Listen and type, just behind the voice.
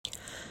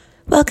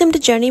Welcome to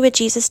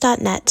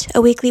JourneyWithJesus.net,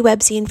 a weekly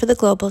webzine for the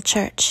global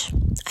church.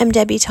 I'm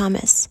Debbie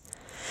Thomas.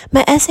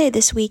 My essay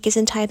this week is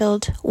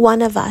entitled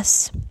One of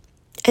Us,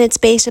 and it's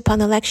based upon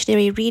the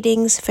lectionary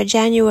readings for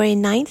January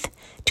 9th,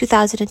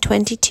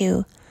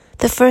 2022,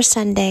 the first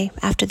Sunday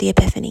after the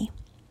Epiphany.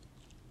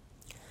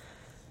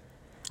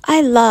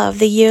 I love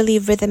the yearly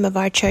rhythm of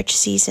our church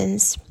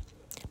seasons,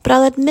 but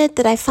I'll admit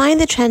that I find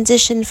the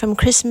transition from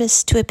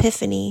Christmas to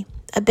Epiphany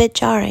a bit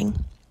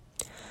jarring.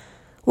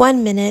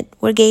 1 minute,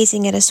 we're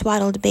gazing at a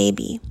swaddled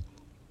baby.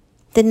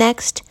 The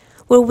next,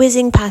 we're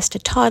whizzing past a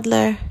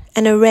toddler,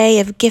 an array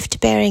of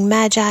gift-bearing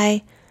magi,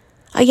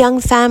 a young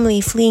family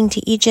fleeing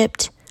to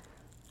Egypt,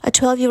 a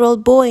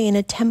 12-year-old boy in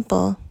a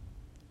temple,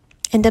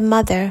 and a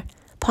mother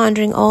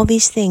pondering all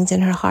these things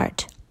in her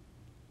heart.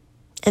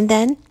 And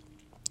then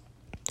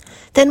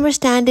we're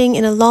standing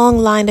in a long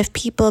line of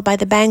people by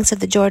the banks of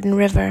the Jordan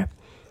River.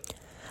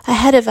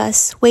 Ahead of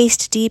us,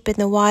 waist deep in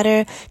the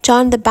water,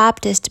 John the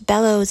Baptist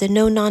bellows a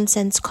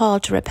no-nonsense call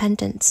to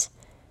repentance.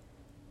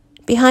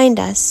 Behind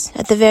us,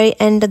 at the very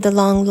end of the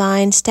long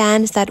line,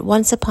 stands that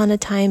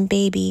once-upon-a-time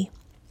baby,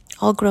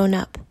 all grown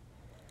up.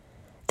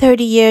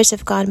 30 years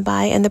have gone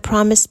by, and the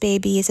promised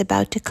baby is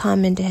about to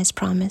come into his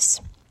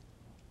promise.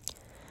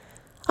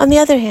 On the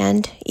other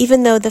hand,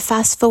 even though the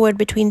fast-forward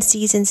between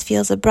seasons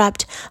feels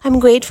abrupt,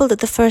 I'm grateful that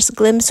the first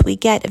glimpse we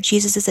get of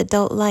Jesus'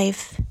 adult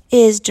life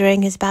is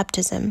during his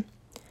baptism.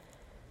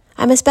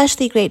 I'm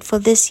especially grateful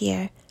this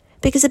year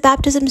because the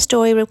baptism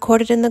story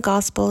recorded in the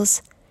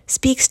Gospels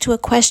speaks to a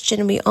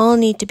question we all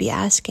need to be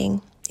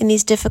asking in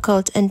these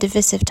difficult and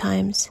divisive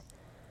times.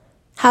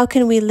 How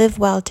can we live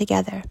well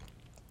together?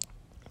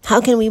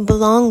 How can we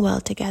belong well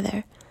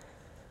together?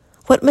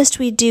 What must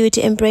we do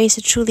to embrace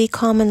a truly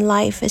common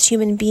life as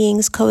human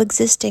beings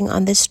coexisting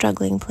on this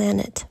struggling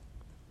planet?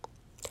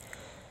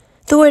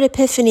 The word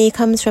epiphany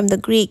comes from the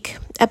Greek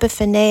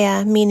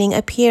epiphaneia, meaning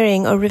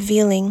appearing or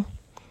revealing.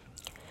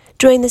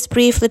 During this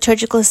brief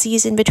liturgical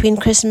season between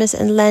Christmas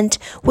and Lent,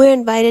 we're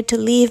invited to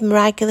leave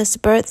miraculous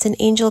births and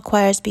angel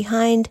choirs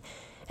behind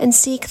and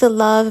seek the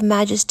love,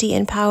 majesty,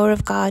 and power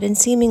of God in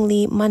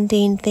seemingly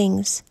mundane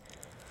things.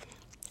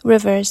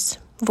 Rivers,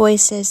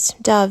 voices,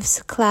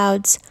 doves,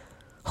 clouds,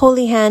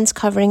 holy hands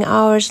covering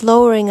ours,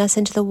 lowering us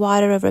into the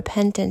water of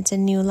repentance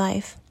and new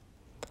life.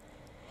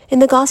 In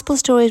the gospel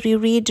stories we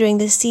read during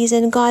this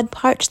season, God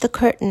parts the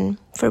curtain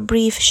for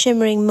brief,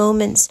 shimmering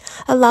moments,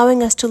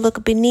 allowing us to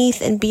look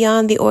beneath and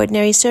beyond the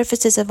ordinary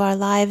surfaces of our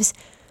lives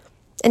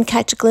and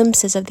catch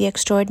glimpses of the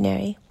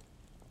extraordinary.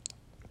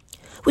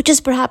 Which is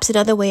perhaps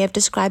another way of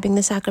describing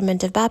the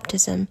sacrament of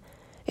baptism,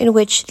 in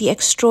which the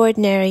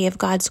extraordinary of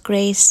God's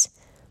grace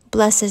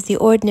blesses the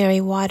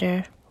ordinary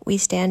water we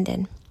stand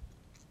in.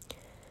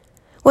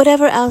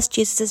 Whatever else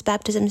Jesus'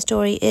 baptism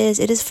story is,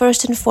 it is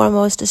first and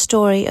foremost a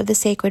story of the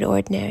sacred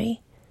ordinary.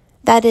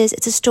 That is,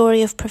 it's a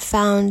story of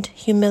profound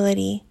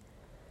humility.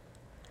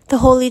 The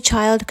Holy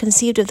Child,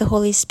 conceived of the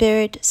Holy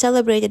Spirit,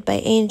 celebrated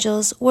by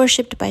angels,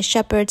 worshipped by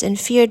shepherds, and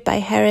feared by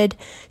Herod,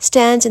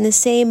 stands in the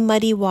same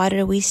muddy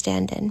water we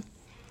stand in.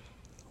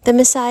 The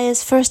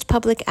Messiah's first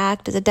public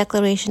act is a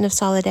declaration of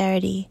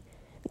solidarity.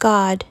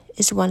 God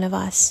is one of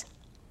us.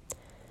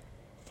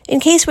 In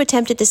case we're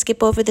tempted to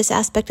skip over this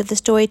aspect of the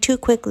story too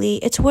quickly,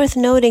 it's worth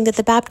noting that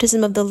the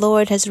baptism of the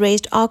Lord has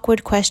raised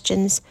awkward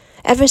questions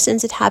ever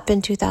since it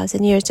happened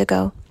 2,000 years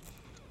ago.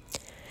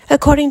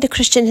 According to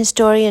Christian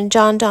historian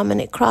John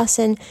Dominic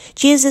Crossan,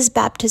 Jesus'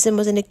 baptism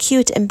was an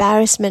acute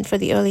embarrassment for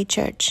the early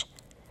church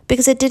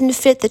because it didn't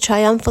fit the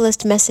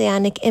triumphalist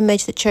messianic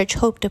image the church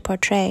hoped to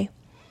portray.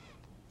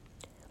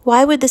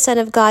 Why would the Son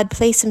of God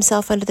place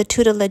himself under the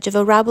tutelage of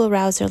a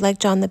rabble-rouser like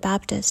John the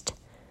Baptist?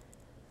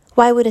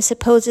 Why would a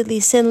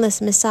supposedly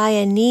sinless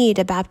Messiah need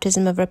a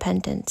baptism of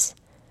repentance?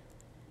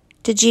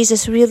 Did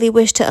Jesus really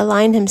wish to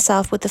align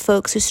himself with the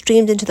folks who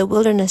streamed into the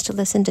wilderness to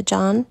listen to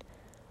John?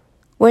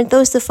 Weren't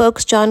those the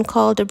folks John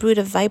called a brood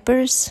of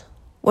vipers?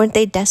 Weren't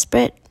they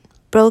desperate,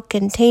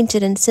 broken,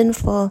 tainted, and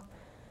sinful?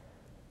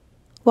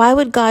 Why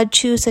would God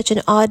choose such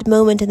an odd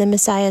moment in the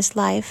Messiah's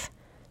life,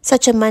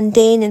 such a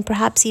mundane and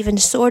perhaps even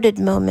sordid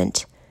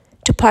moment,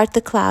 to part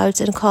the clouds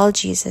and call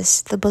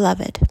Jesus the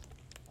Beloved?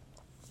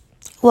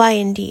 Why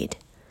indeed?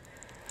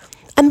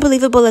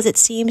 Unbelievable as it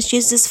seems,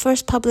 Jesus'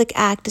 first public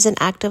act is an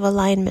act of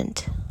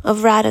alignment,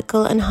 of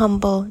radical and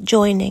humble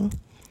joining.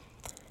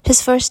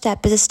 His first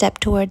step is a step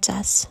towards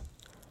us.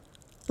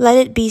 Let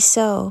it be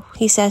so,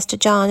 he says to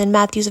John in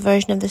Matthew's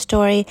version of the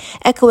story,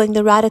 echoing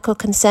the radical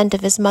consent of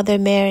his mother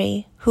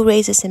Mary, who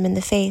raises him in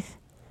the faith.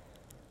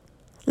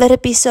 Let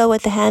it be so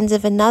at the hands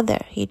of another,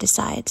 he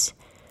decides,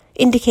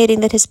 indicating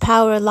that his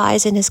power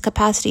lies in his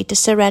capacity to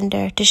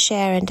surrender, to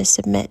share, and to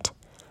submit.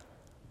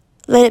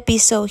 Let it be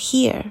so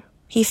here,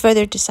 he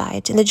further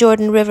decides, in the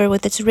Jordan River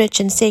with its rich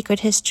and sacred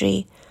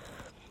history.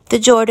 The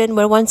Jordan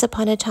where once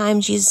upon a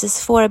time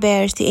Jesus'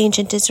 forebears, the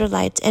ancient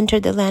Israelites,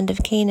 entered the land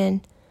of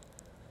Canaan.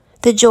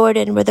 The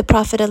Jordan where the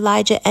prophet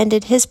Elijah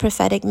ended his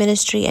prophetic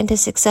ministry and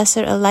his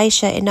successor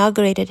Elisha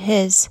inaugurated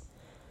his.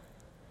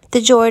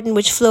 The Jordan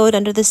which flowed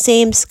under the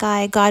same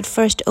sky God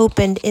first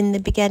opened in the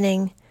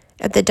beginning,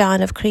 at the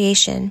dawn of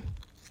creation.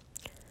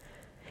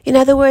 In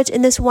other words,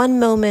 in this one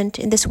moment,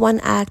 in this one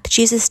act,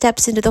 Jesus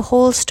steps into the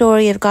whole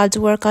story of God's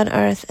work on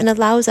earth and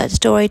allows that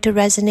story to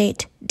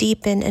resonate,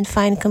 deepen, and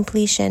find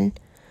completion.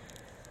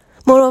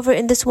 Moreover,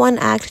 in this one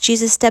act,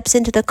 Jesus steps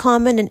into the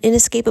common and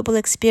inescapable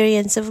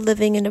experience of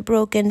living in a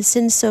broken,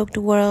 sin-soaked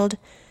world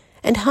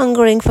and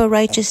hungering for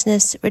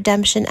righteousness,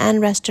 redemption,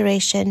 and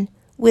restoration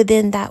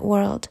within that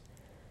world.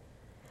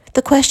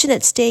 The question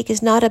at stake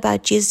is not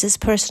about Jesus'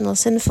 personal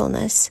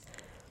sinfulness.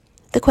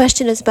 The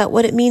question is about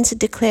what it means to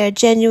declare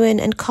genuine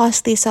and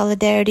costly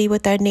solidarity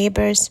with our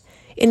neighbors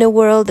in a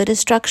world that is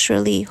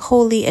structurally,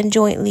 wholly, and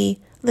jointly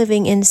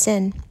living in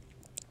sin.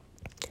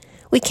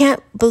 We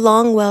can't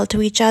belong well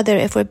to each other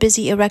if we're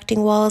busy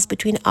erecting walls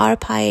between our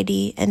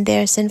piety and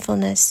their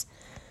sinfulness.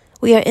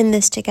 We are in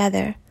this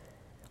together.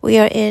 We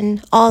are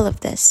in all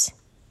of this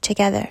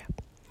together.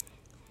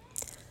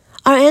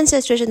 Our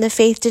ancestors in the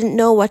faith didn't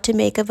know what to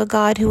make of a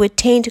God who would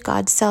taint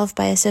God's self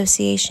by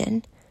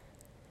association.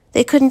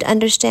 They couldn't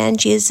understand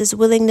Jesus'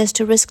 willingness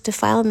to risk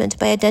defilement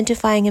by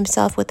identifying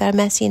himself with our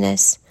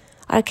messiness,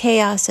 our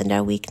chaos, and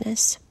our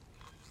weakness.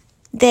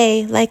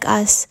 They, like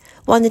us,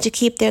 wanted to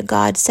keep their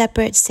God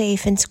separate,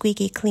 safe, and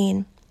squeaky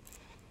clean.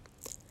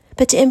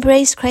 But to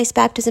embrace Christ's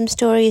baptism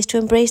story is to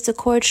embrace the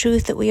core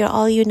truth that we are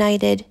all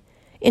united,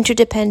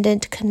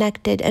 interdependent,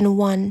 connected, and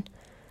one.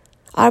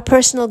 Our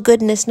personal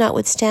goodness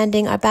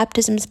notwithstanding, our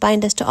baptisms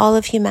bind us to all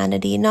of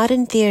humanity, not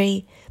in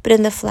theory, but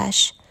in the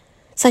flesh,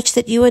 such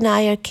that you and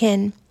I are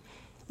kin,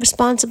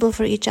 responsible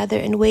for each other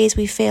in ways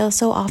we fail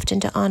so often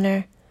to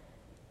honor.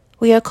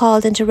 We are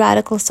called into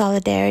radical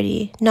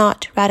solidarity,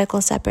 not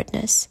radical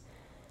separateness.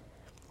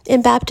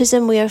 In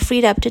baptism, we are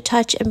freed up to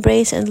touch,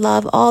 embrace, and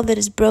love all that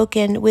is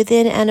broken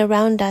within and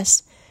around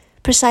us,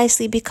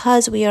 precisely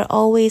because we are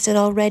always and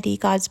already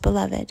God's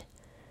beloved.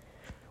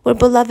 We're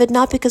beloved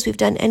not because we've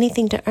done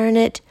anything to earn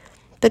it,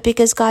 but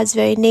because God's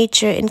very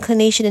nature,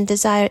 inclination, and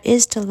desire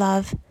is to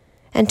love,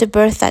 and to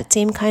birth that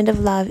same kind of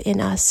love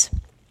in us.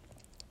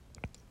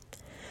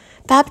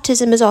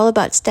 Baptism is all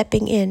about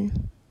stepping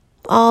in,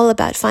 all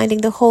about finding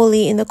the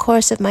holy in the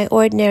course of my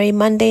ordinary,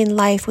 mundane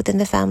life within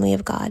the family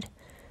of God.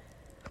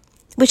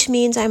 Which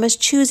means I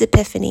must choose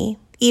Epiphany,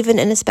 even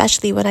and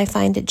especially when I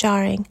find it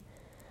jarring.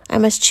 I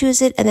must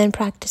choose it and then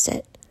practice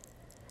it.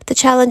 The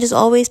challenge is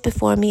always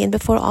before me and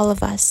before all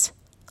of us.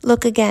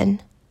 Look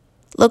again.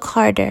 Look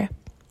harder.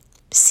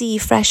 See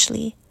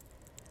freshly.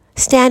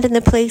 Stand in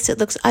the place that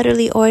looks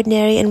utterly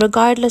ordinary, and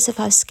regardless of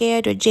how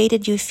scared or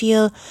jaded you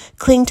feel,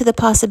 cling to the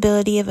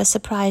possibility of a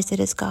surprise that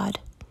is God.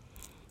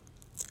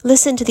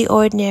 Listen to the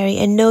ordinary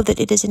and know that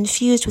it is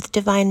infused with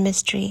divine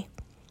mystery.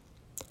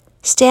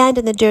 Stand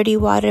in the dirty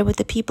water with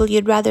the people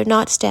you'd rather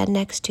not stand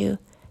next to,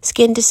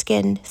 skin to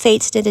skin,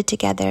 fates knitted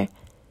together,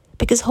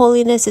 because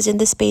holiness is in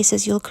the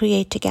spaces you'll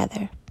create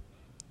together.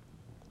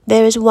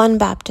 There is one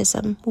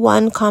baptism,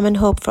 one common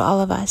hope for all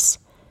of us.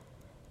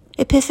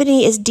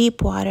 Epiphany is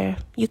deep water.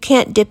 You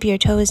can't dip your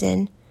toes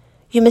in.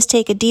 You must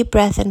take a deep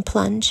breath and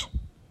plunge.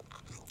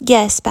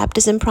 Yes,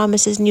 baptism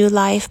promises new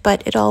life,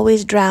 but it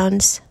always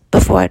drowns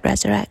before it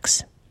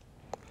resurrects.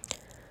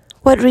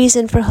 What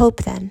reason for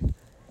hope, then?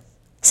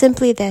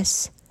 Simply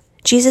this: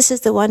 Jesus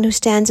is the one who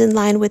stands in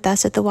line with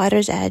us at the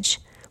water's edge,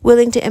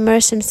 willing to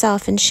immerse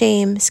himself in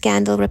shame,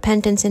 scandal,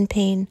 repentance, and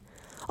pain,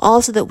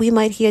 all so that we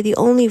might hear the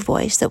only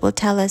voice that will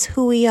tell us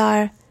who we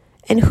are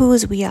and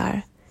whose we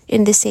are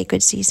in this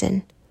sacred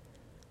season.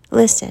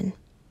 Listen.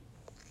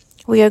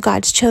 We are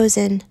God's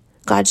chosen,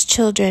 God's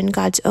children,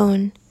 God's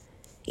own.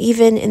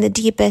 Even in the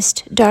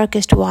deepest,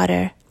 darkest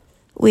water,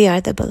 we are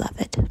the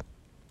beloved.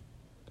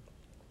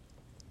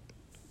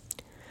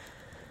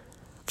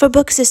 For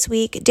books this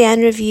week,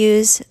 Dan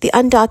reviews The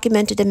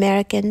Undocumented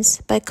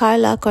Americans by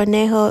Carla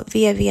Cornejo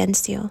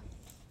Villavicencio.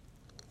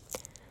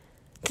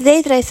 The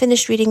day that I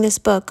finished reading this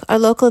book, our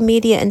local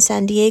media in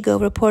San Diego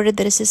reported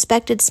that a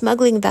suspected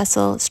smuggling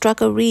vessel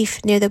struck a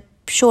reef near the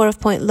shore of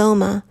Point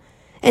Loma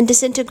and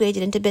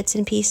disintegrated into bits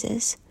and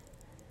pieces.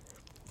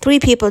 3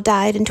 people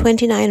died and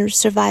 29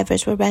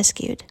 survivors were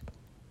rescued.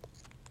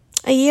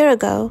 A year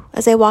ago,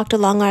 as I walked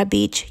along our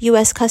beach,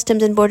 U.S.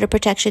 Customs and Border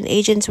Protection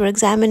agents were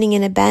examining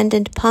an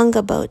abandoned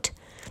panga boat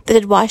that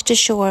had washed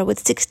ashore with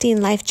 16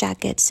 life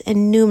jackets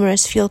and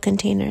numerous fuel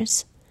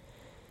containers.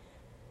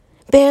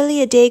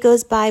 Barely a day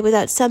goes by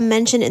without some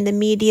mention in the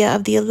media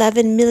of the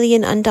 11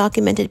 million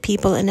undocumented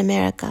people in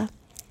America.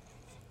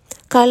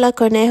 Carla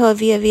Cornejo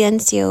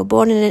Villavicencio,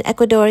 born an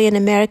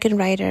Ecuadorian-American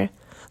writer,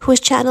 who has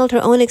channeled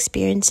her own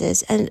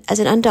experiences as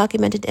an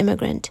undocumented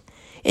immigrant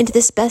into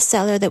this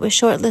bestseller that was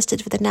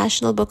shortlisted for the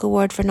National Book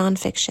Award for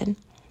Nonfiction,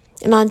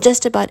 and on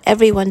just about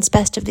everyone's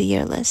Best of the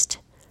Year list.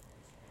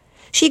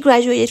 She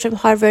graduated from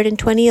Harvard in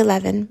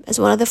 2011 as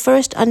one of the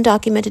first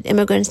undocumented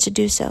immigrants to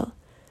do so.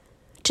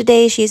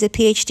 Today, she is a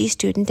PhD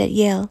student at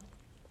Yale.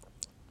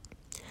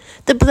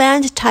 The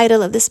bland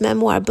title of this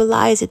memoir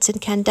belies its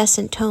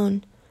incandescent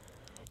tone.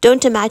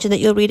 Don't imagine that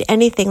you'll read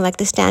anything like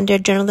the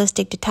standard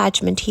journalistic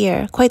detachment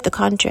here, quite the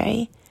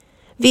contrary.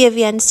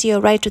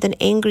 Villavicencio writes with an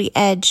angry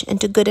edge and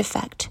to good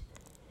effect.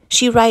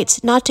 She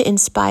writes not to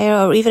inspire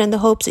or even in the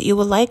hopes that you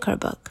will like her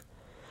book.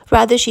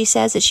 Rather, she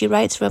says that she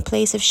writes from a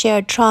place of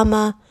shared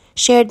trauma,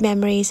 shared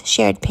memories,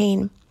 shared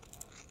pain.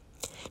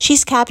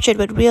 She's captured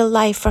what real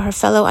life for her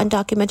fellow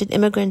undocumented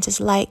immigrants is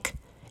like.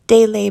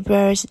 Day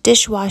laborers,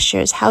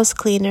 dishwashers, house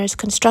cleaners,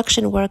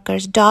 construction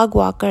workers, dog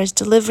walkers,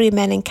 delivery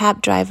men, and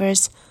cab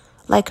drivers,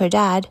 like her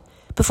dad,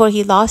 before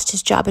he lost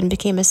his job and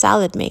became a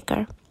salad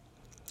maker.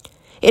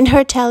 In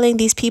her telling,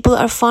 these people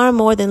are far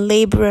more than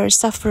laborers,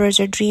 sufferers,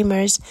 or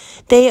dreamers.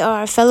 They are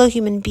our fellow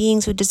human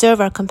beings who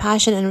deserve our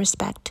compassion and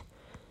respect.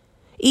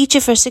 Each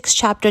of her 6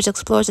 chapters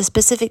explores a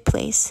specific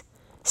place: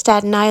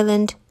 Staten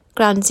Island,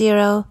 Ground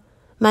Zero,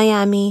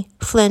 Miami,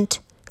 Flint,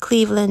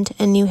 Cleveland,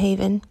 and New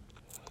Haven.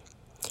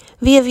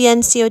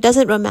 Villavicencio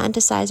doesn't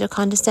romanticize or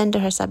condescend to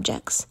her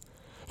subjects.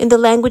 In the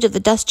language of the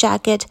dust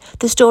jacket,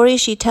 the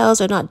stories she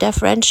tells are not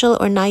deferential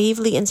or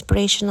naively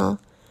inspirational,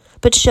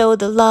 but show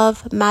the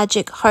love,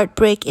 magic,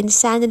 heartbreak,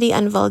 insanity,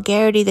 and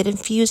vulgarity that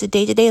infuse the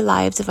day-to-day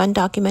lives of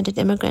undocumented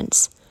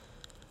immigrants.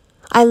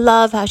 I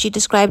love how she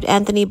described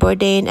Anthony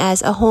Bourdain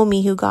as a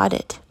homie who got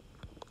it.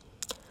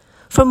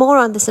 For more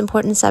on this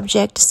important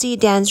subject, see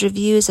Dan's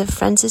reviews of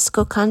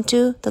Francisco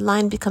Cantu, The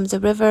Line Becomes a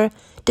River,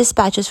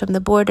 Dispatches from the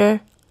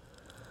Border,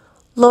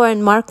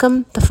 Lauren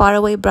Markham, The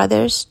Faraway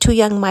Brothers, 2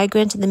 Young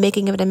Migrants in the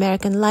Making of an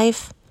American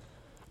Life,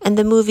 and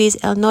the movies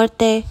El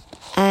Norte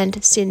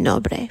and Sin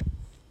Nobre.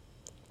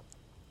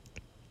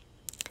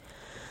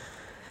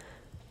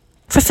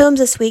 For films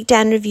this week,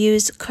 Dan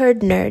reviews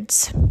Kurd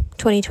Nerds,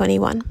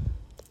 2021.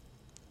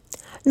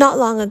 Not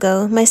long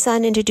ago, my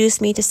son introduced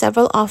me to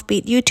several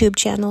offbeat YouTube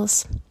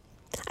channels.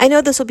 I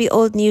know this will be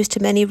old news to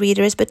many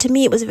readers, but to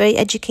me it was very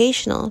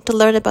educational to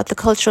learn about the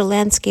cultural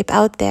landscape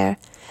out there,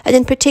 and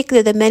in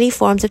particular the many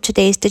forms of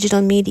today's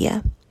digital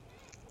media.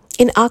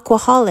 In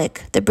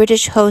Aquaholic, the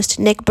British host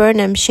Nick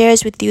Burnham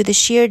shares with you the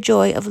sheer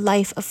joy of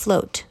life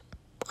afloat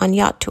on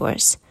yacht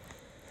tours.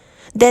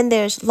 Then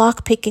there's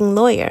Lockpicking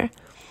Lawyer,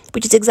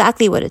 which is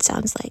exactly what it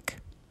sounds like.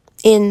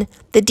 In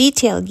The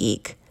Detail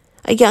Geek,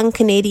 a young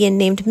Canadian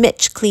named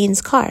Mitch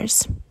cleans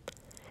cars.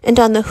 And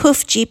on the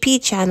Hoof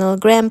GP channel,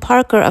 Graham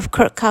Parker of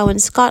Kirkcowan,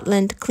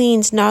 Scotland,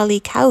 cleans gnarly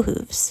cow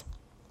hooves.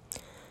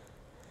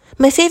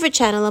 My favorite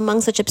channel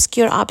among such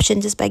obscure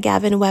options is by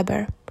Gavin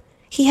Weber.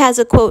 He has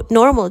a, quote,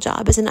 normal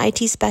job as an IT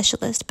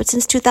specialist, but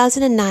since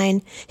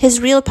 2009,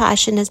 his real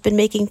passion has been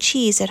making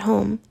cheese at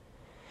home.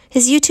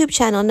 His YouTube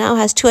channel now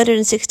has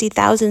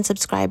 260,000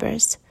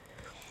 subscribers.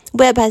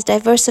 Webb has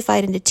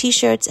diversified into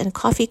t-shirts and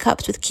coffee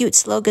cups with cute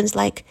slogans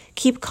like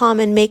 "Keep calm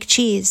and make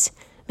cheese,"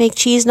 "Make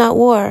cheese not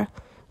war,"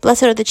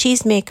 "Blessed are the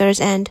cheesemakers,"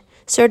 and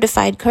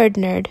 "Certified Kurd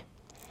Nerd."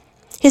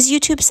 His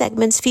YouTube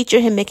segments feature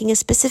him making a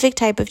specific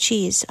type of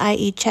cheese,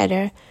 i.e.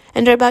 cheddar,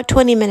 and are about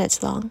 20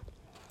 minutes long.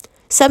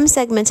 Some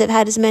segments have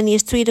had as many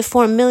as 3 to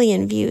 4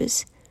 million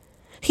views.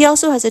 He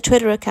also has a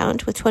Twitter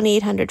account with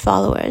 2,800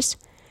 followers,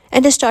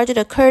 and has started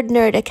a Kurd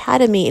Nerd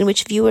Academy in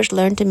which viewers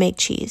learn to make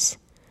cheese.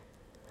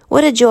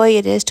 What a joy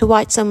it is to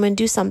watch someone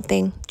do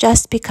something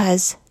just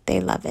because they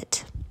love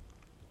it.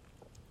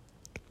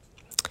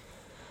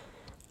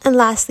 And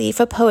lastly,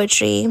 for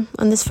poetry,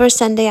 on this first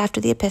Sunday after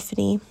the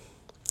Epiphany,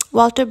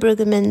 Walter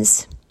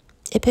Brueggemann's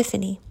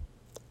Epiphany.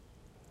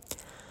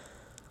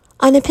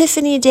 On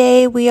Epiphany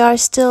Day, we are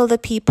still the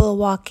people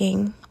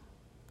walking.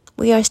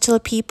 We are still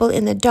people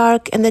in the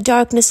dark, and the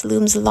darkness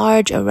looms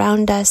large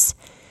around us,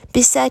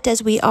 beset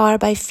as we are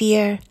by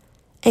fear,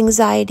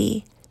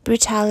 anxiety,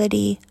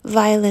 brutality,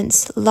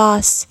 violence,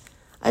 loss,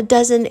 a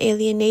dozen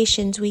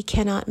alienations we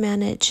cannot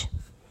manage.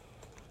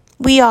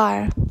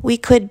 We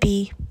could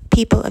be,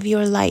 people of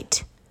your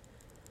light.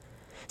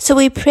 So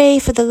we pray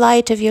for the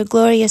light of your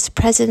glorious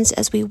presence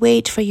as we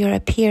wait for your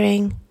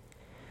appearing.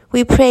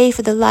 We pray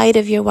for the light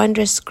of your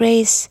wondrous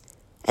grace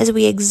as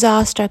we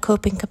exhaust our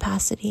coping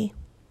capacity.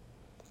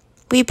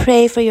 We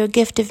pray for your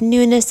gift of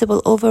newness that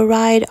will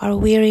override our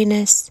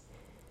weariness.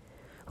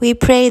 We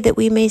pray that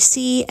we may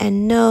see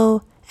and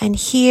know and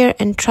hear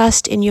and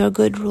trust in your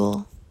good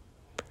rule,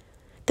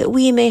 that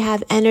we may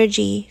have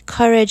energy,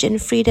 courage,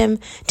 and freedom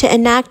to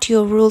enact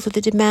your rule through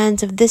the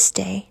demands of this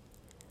day.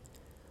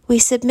 We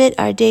submit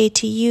our day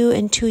to you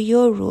and to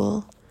your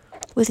rule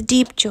with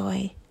deep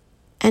joy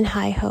and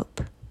high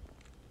hope.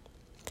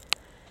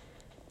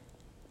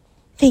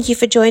 Thank you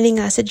for joining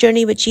us at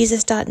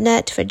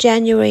JourneyWithJesus.net for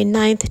January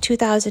 9th,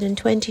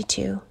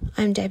 2022.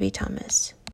 I'm Debbie Thomas.